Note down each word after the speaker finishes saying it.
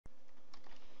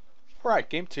Alright,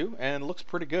 game two, and looks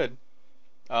pretty good.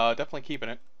 Definitely keeping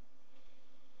it.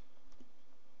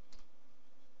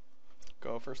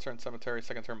 Go first turn Cemetery,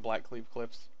 second turn Black Cleave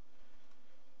Cliffs.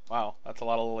 Wow, that's a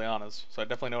lot of Lilianas, so I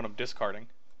definitely know what I'm discarding.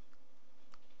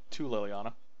 2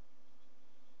 Liliana.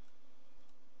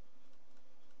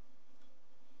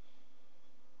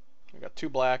 We got 2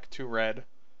 black, 2 red.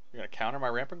 You're gonna counter my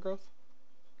Rampant Growth?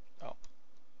 Oh.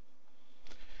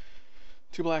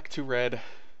 2 black, 2 red.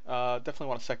 Definitely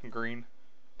want a second green.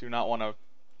 Do not want to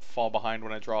fall behind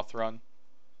when I draw Thrun.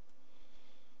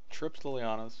 Trips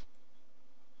Lilianas.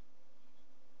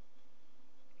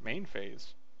 Main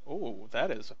phase. Oh,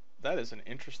 that is an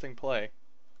interesting play.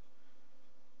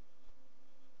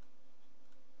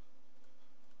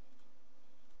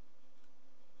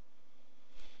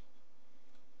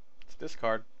 Let's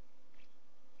discard.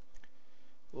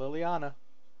 Liliana.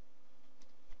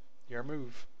 Your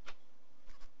move.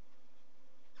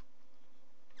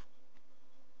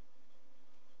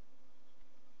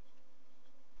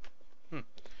 Hmm.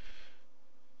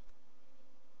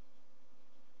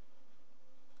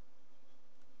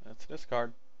 That's a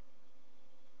discard.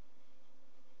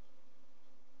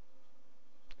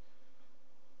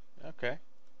 Okay.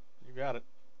 You got it.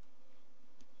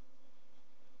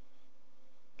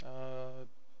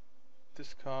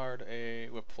 Discard a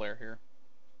Whip Flare here.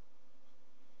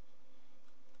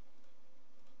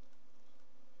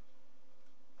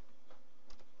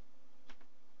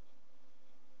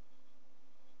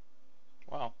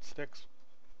 Wow, sticks.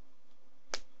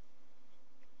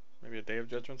 Maybe a Day of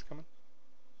Judgment's coming?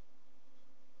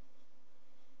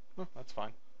 Oh, that's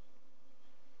fine.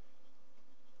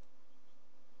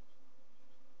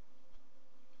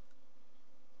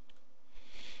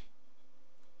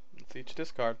 Let's each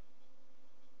discard.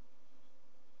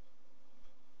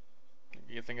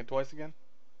 You thinking twice again?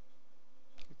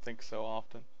 You think so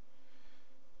often.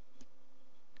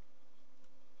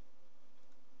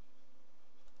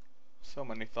 So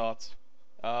many thoughts.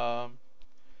 I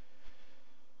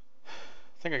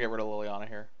think I get rid of Liliana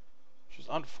here. Which is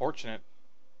unfortunate.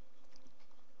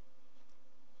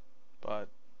 But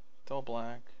still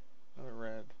black. Another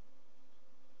red.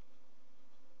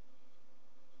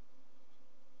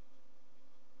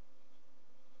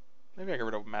 Maybe I get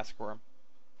rid of Massacre Worm.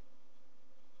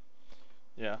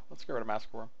 Yeah, let's get rid of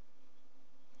Massacre Worm.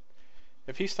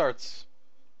 If he starts...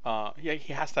 yeah,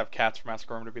 he has to have cats for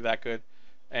Massacre Worm to be that good.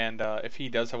 And if he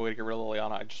does have a way to get rid of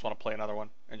Liliana, I just want to play another one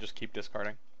and just keep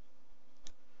discarding.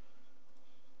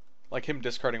 Like, him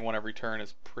discarding one every turn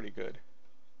is pretty good.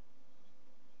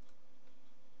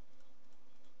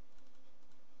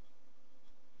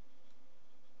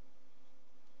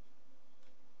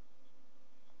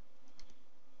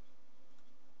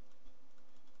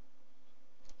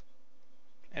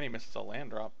 And he misses a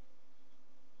land drop.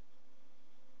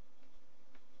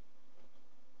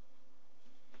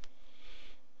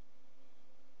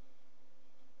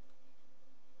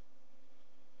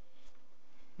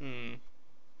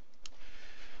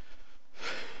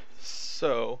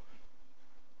 So...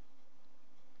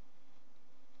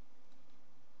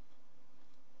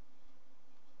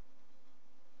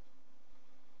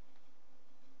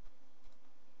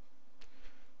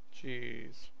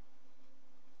 Jeez.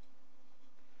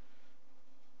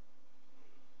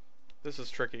 This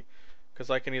is tricky. Because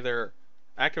I can either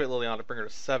activate Liliana to bring her to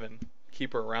 7,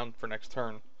 keep her around for next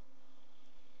turn.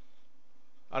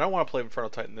 I don't want to play Inferno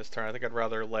Titan this turn. I think I'd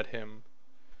rather let him...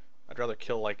 I'd rather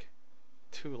kill, like,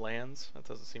 2 lands. That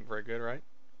doesn't seem very good, right?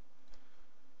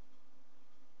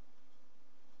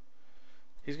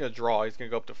 He's going to draw. He's going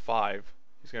to go up to 5.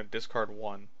 He's going to discard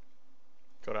 1.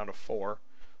 Go down to 4.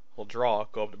 He'll draw,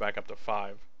 go up to back up to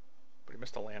 5. But he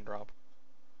missed a land drop.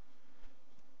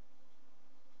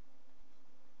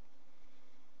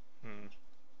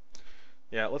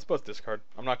 Yeah, let's both discard.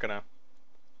 I'm gonna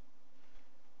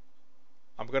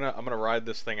ride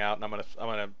this thing out, and I'm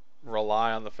gonna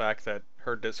rely on the fact that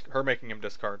her making him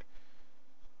discard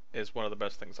is one of the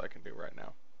best things I can do right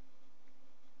now.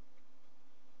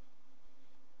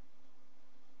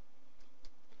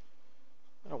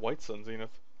 Oh, White Sun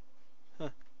Zenith. Huh.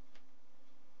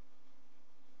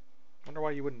 Wonder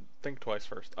why you wouldn't think twice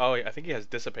first. Oh, yeah, I think he has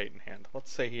Dissipate in hand.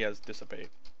 Let's say he has Dissipate.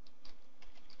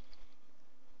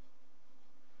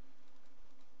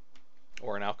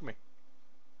 Or an Alchemy.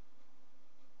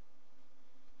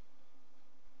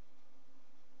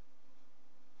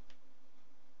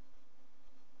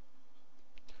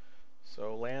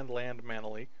 So land, Mana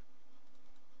Leak.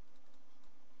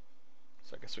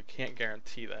 So I guess we can't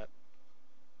guarantee that.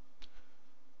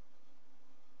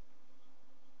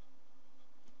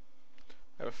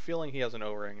 I have a feeling he has an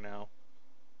O-Ring now.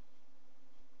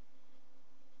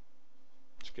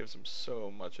 gives him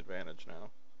so much advantage now.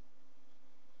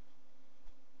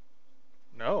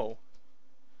 No.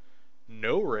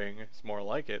 No ring is more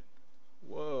like it.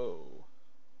 Whoa.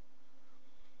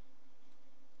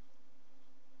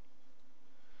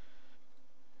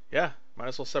 Yeah, might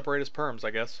as well separate his perms,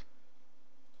 I guess.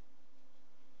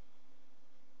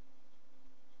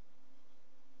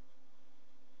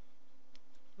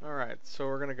 Alright, so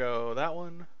we're gonna go that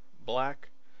one, black,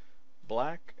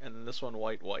 black, and then this one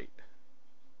white, white.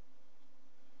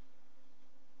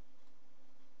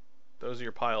 Those are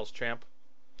your piles, champ.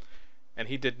 And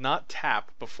he did not tap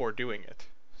before doing it.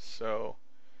 So,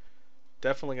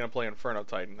 definitely gonna play Inferno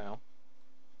Titan now.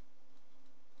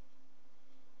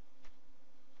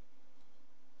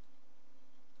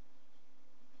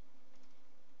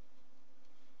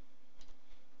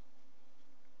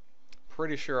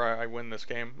 Pretty sure I win this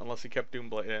game, unless he kept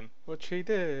Doomblade in, which he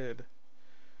did.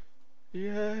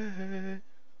 Yay!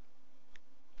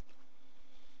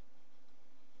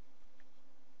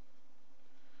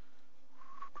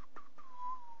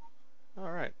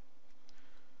 Alright.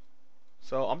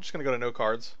 So I'm just gonna go to no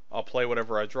cards. I'll play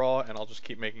whatever I draw, and I'll just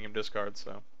keep making him discard,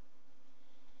 so.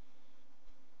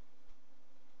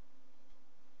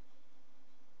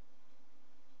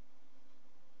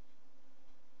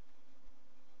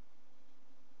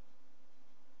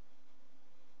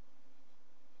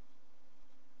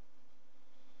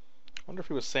 I wonder if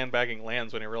he was sandbagging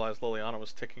lands when he realized Liliana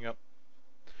was ticking up.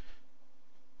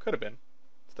 Could have been.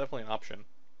 It's definitely an option.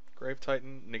 Grave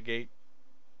Titan, negate,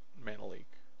 Mana Leak.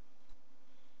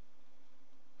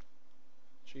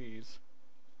 Jeez.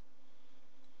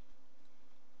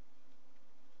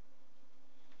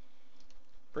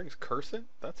 Brings curse in?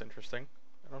 That's interesting.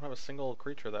 I don't have a single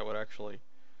creature that would actually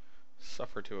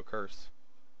suffer to a curse.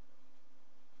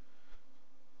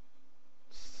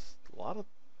 It's a lot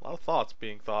of thoughts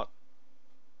being thought.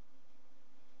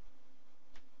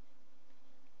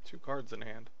 2 cards in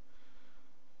hand.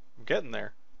 I'm getting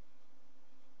there.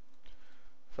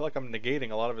 I feel like I'm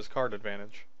negating a lot of his card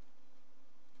advantage.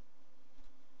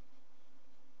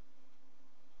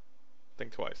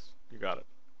 Think twice. You got it.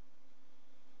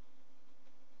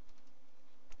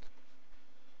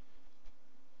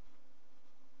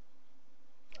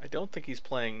 I don't think he's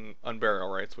playing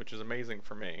Unburial Rites, which is amazing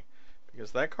for me.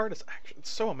 Because that card is actually, it's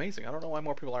so amazing. I don't know why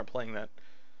more people aren't playing that.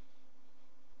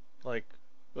 Like,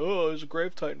 oh, there's a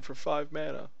Grave Titan for 5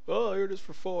 mana. Oh, here it is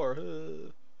for 4.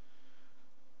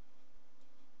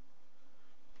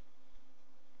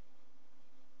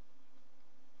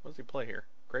 What does he play here?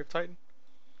 Grave Titan?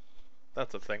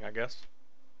 That's a thing, I guess.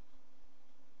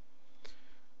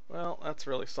 Well, that's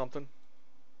really something.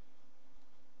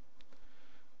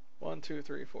 1, 2,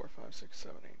 3, 4, 5, 6,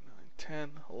 7, 8, 9,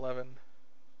 10, 11.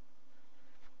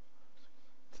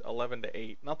 It's 11 to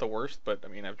 8. Not the worst, but I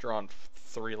mean, I've drawn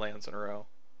 3 lands in a row.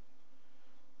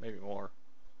 Maybe more.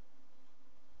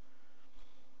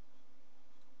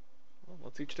 Well,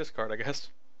 let's each discard, I guess.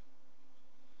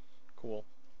 Cool.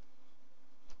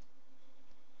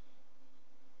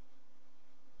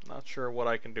 Not sure what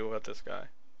I can do with this guy.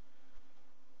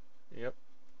 Yep.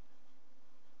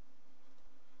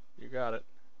 You got it.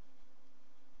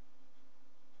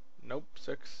 Nope.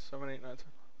 6, 7, 8, 9, 10.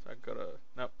 So I go to...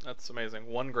 Nope, that's amazing.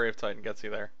 1 Grave Titan gets you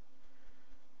there.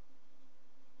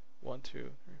 1, 2, 3,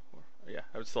 4. Yeah,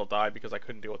 I would still die because I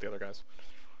couldn't deal with the other guys.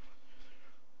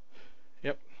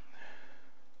 Yep.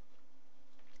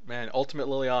 Man, Ultimate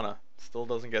Liliana still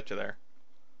doesn't get you there.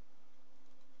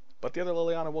 But the other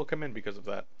Liliana will come in because of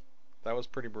that. That was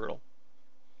pretty brutal.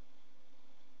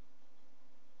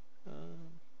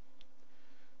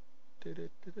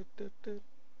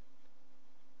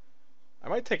 I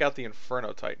might take out the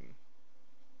Inferno Titan.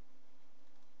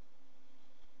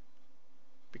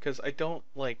 Because I don't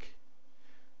want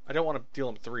to deal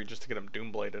him 3 just to get him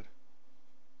Doombladed.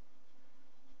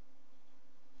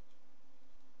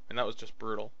 And that was just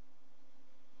brutal.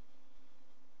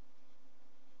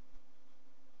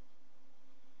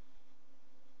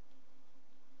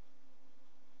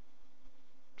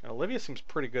 And Olivia seems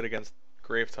pretty good against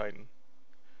Grave Titan.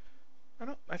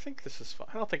 I think this is fine.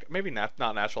 I don't think, maybe not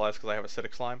naturalized because I have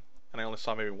acidic slime, and I only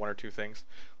saw maybe 1 or 2 things.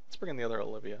 Let's bring in the other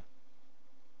Olivia.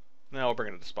 No, we'll bring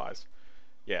in a Despise.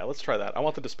 Yeah, let's try that. I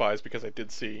want the Despise because I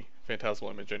did see Phantasmal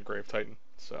Image and Grave Titan,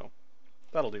 so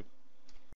that'll do.